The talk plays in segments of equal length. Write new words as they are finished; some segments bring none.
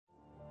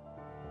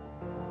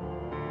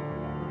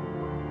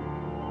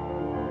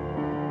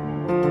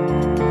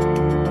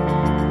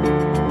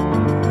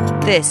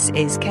This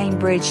is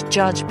Cambridge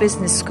Judge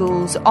Business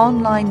School's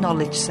online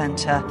knowledge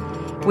centre,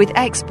 with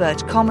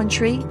expert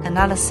commentary,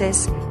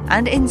 analysis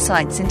and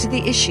insights into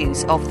the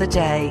issues of the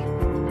day.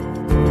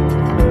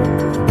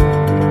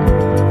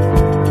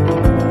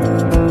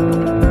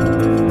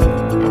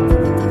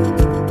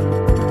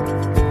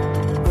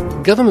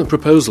 Government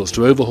proposals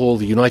to overhaul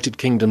the United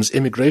Kingdom's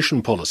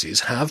immigration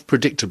policies have,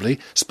 predictably,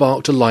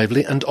 sparked a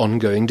lively and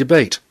ongoing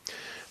debate.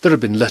 There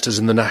have been letters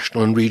in the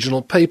national and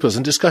regional papers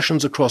and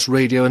discussions across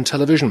radio and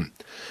television.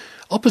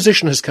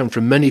 Opposition has come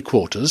from many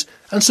quarters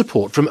and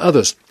support from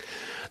others.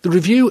 The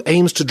review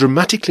aims to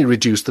dramatically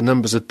reduce the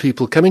numbers of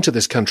people coming to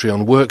this country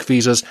on work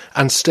visas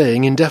and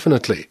staying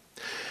indefinitely.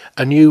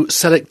 A new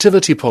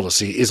selectivity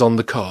policy is on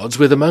the cards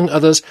with, among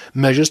others,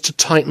 measures to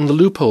tighten the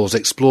loopholes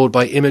explored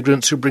by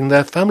immigrants who bring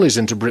their families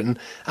into Britain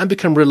and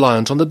become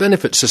reliant on the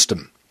benefit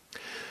system.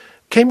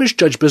 Cambridge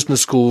Judge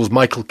Business School's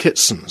Michael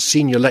Kitson,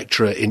 senior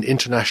lecturer in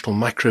international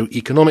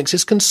macroeconomics,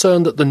 is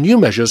concerned that the new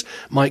measures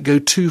might go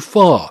too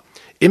far.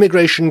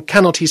 Immigration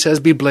cannot, he says,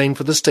 be blamed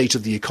for the state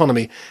of the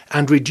economy,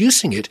 and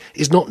reducing it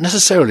is not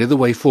necessarily the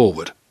way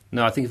forward.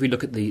 No, I think if we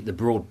look at the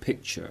broad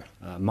picture,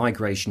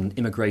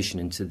 immigration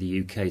into the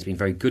UK has been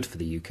very good for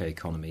the UK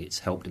economy. It's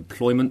helped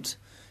employment,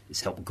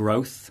 it's helped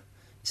growth,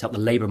 it's helped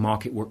the labour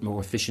market work more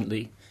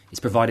efficiently,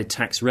 it's provided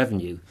tax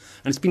revenue,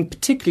 and it's been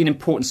particularly an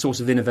important source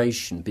of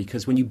innovation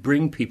because when you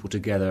bring people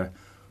together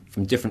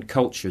from different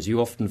cultures,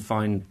 you often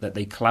find that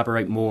they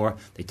collaborate more,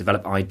 they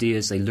develop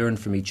ideas, they learn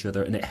from each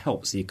other, and it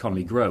helps the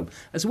economy grow,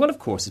 as well, of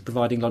course, as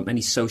providing many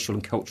social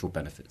and cultural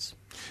benefits.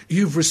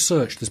 You've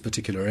researched this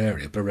particular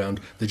area around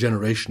the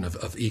generation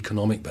of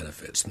economic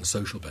benefits and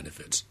social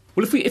benefits.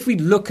 Well, if we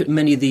look at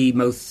many of the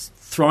most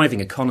thriving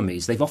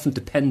economies, they've often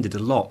depended a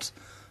lot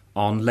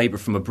on labour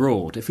from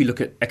abroad. If we look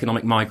at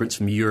economic migrants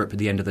from Europe at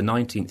the end of the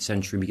 19th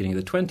century, beginning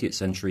of the 20th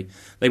century,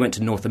 they went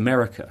to North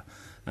America.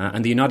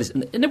 And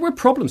there were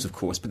problems, of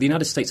course, but the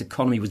United States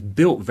economy was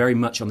built very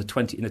much in the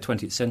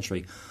 20th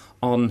century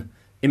on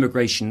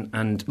immigration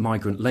and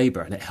migrant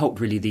labour, and it helped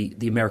really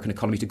the American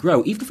economy to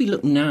grow. Even if we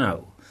look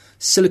now,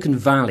 Silicon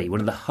Valley, one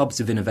of the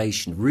hubs of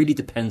innovation, really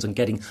depends on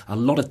getting a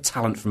lot of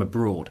talent from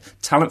abroad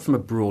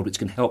which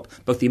can help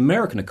both the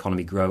American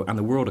economy grow and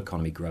the world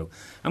economy grow.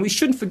 And we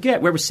shouldn't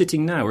forget where we're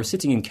sitting now. We're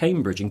sitting in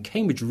Cambridge, and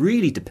Cambridge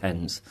really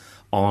depends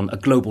on a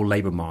global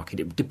labour market.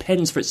 It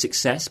depends for its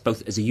success,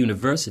 both as a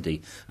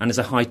university and as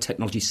a high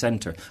technology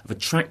centre, of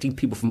attracting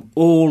people from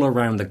all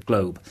around the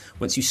globe.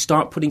 Once you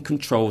start putting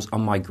controls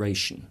on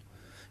migration,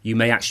 you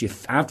may actually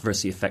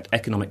adversely affect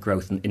economic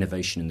growth and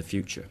innovation in the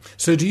future.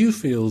 So do you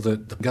feel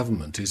that the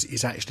government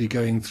is actually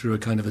going through a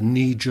kind of a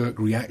knee-jerk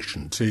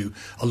reaction to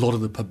a lot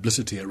of the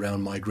publicity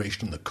around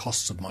migration, the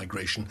costs of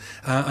migration,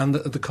 and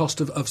the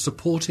cost of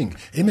supporting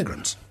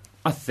immigrants?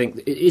 I think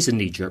it is a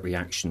knee-jerk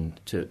reaction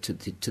to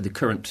the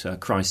current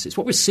crisis.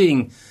 What we're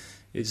seeing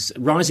is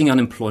rising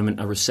unemployment,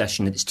 a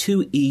recession. It's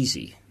too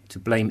easy to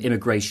blame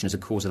immigration as a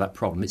cause of that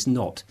problem. It's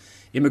not.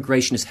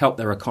 Immigration has helped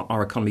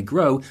our economy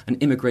grow, and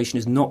immigration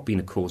has not been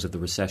a cause of the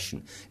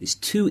recession. It's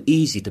too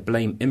easy to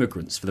blame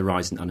immigrants for the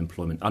rise in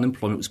unemployment.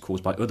 Unemployment was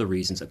caused by other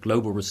reasons, a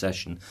global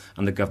recession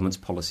and the government's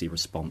policy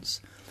response.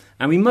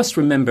 And we must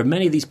remember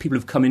many of these people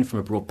who've come in from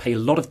abroad pay a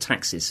lot of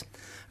taxes.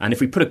 And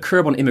if we put a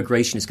curb on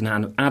immigration, it's going to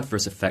have an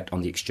adverse effect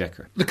on the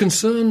exchequer. The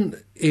concern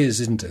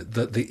is, isn't it,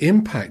 that the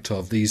impact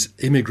of these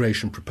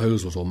immigration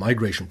proposals or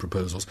migration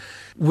proposals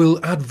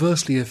will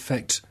adversely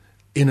affect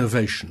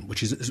innovation,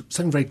 which is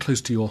something very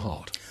close to your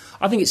heart.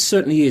 I think it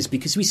certainly is,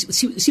 because we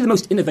see the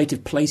most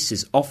innovative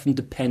places often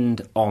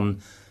depend on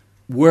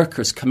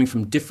workers coming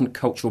from different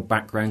cultural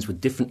backgrounds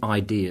with different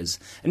ideas.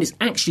 And it's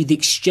actually the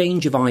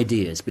exchange of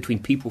ideas between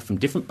people from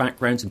different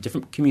backgrounds and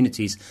different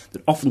communities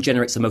that often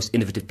generates the most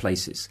innovative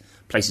places.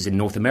 Places in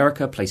North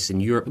America, places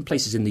in Europe, and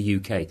places in the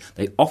UK.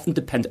 They often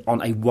depend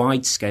on a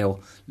wide-scale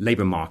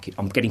labour market,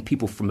 on getting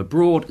people from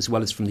abroad as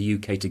well as from the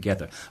UK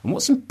together. And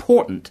what's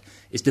important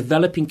is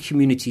developing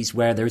communities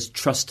where there is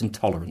trust and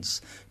tolerance,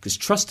 because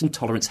trust and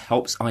tolerance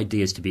helps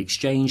ideas to be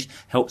exchanged,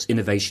 helps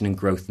innovation and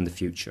growth in the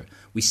future.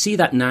 We see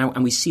that now,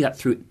 and we see that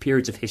through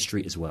periods of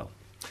history as well.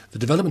 The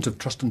development of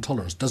trust and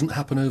tolerance doesn't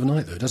happen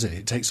overnight, though, does it?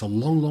 It takes a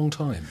long, long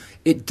time.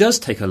 It does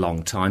take a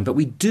long time, but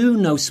we do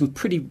know some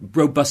pretty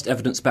robust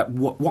evidence about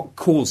what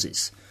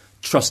causes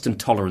trust and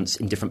tolerance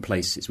in different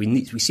places.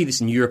 We see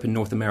this in Europe and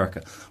North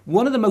America.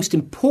 One of the most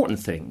important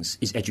things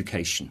is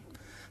education.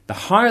 The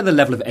higher the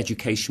level of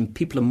education,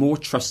 people are more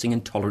trusting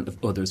and tolerant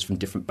of others from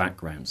different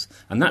backgrounds.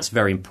 And that's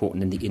very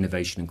important in the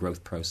innovation and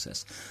growth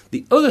process.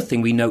 The other thing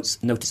we notice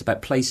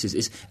about places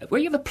is where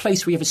you have a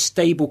place where you have a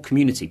stable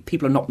community,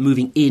 people are not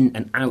moving in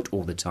and out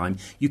all the time,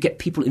 you get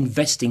people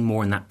investing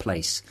more in that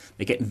place.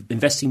 They get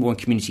investing more in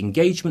community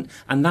engagement,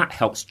 and that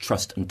helps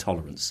trust and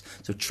tolerance.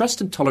 So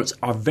trust and tolerance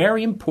are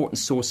very important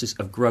sources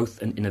of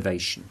growth and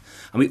innovation.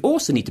 And we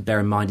also need to bear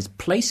in mind is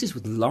places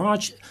with a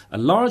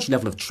large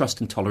level of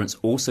trust and tolerance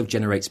also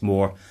generates generates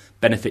more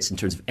benefits in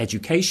terms of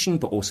education,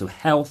 but also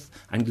health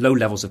and low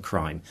levels of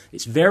crime.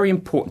 It's very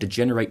important to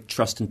generate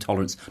trust and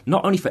tolerance,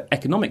 not only for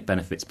economic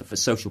benefits, but for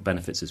social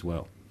benefits as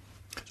well.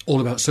 It's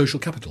all about social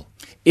capital.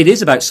 It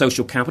is about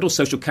social capital.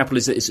 Social capital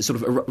is a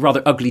sort of a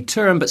rather ugly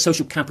term, but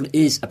social capital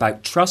is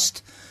about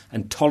trust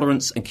and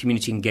tolerance and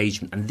community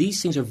engagement. And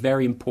these things are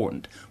very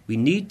important. We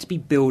need to be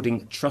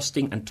building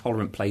trusting and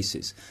tolerant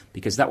places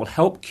because that will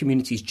help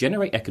communities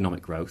generate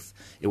economic growth.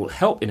 It will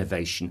help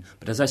innovation.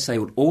 But as I say, it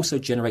will also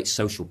generate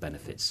social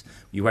benefits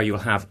where you'll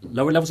have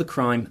lower levels of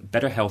crime,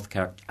 better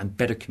healthcare and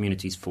better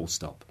communities, full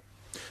stop.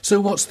 So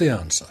what's the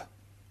answer?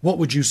 What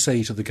would you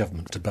say to the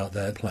government about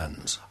their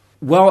plans?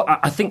 Well,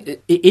 I think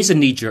it is a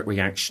knee-jerk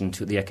reaction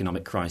to the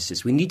economic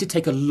crisis. We need to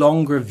take a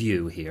longer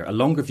view here, a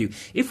longer view.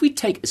 If we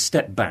take a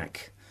step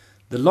back,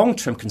 the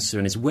long-term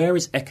concern is where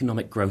is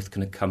economic growth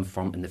going to come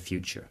from in the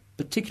future,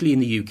 particularly in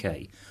the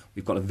UK.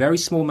 We've got a very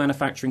small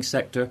manufacturing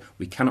sector.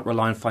 We cannot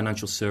rely on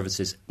financial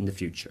services in the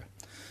future.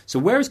 So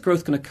where is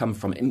growth going to come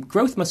from?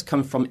 Growth must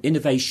come from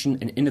innovation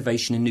and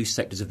innovation in new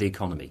sectors of the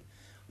economy.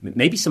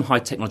 Maybe some high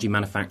technology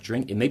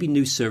manufacturing, it may be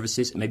new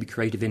services, it may be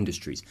creative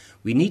industries.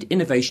 We need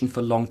innovation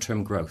for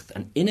long-term growth,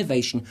 and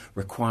innovation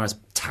requires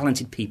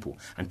talented people,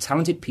 and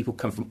talented people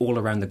come from all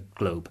around the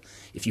globe.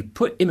 If you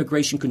put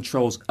immigration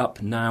controls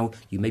up now,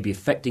 you may be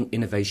affecting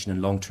innovation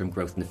and long-term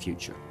growth in the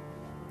future.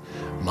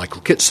 Michael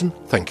Kitson,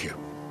 thank you.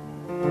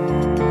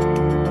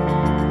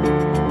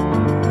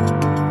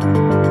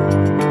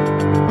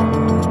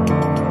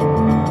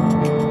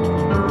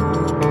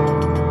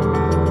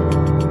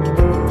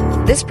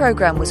 This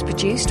programme was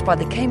produced by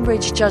the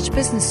Cambridge Judge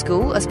Business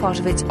School as part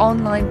of its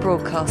online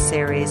broadcast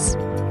series.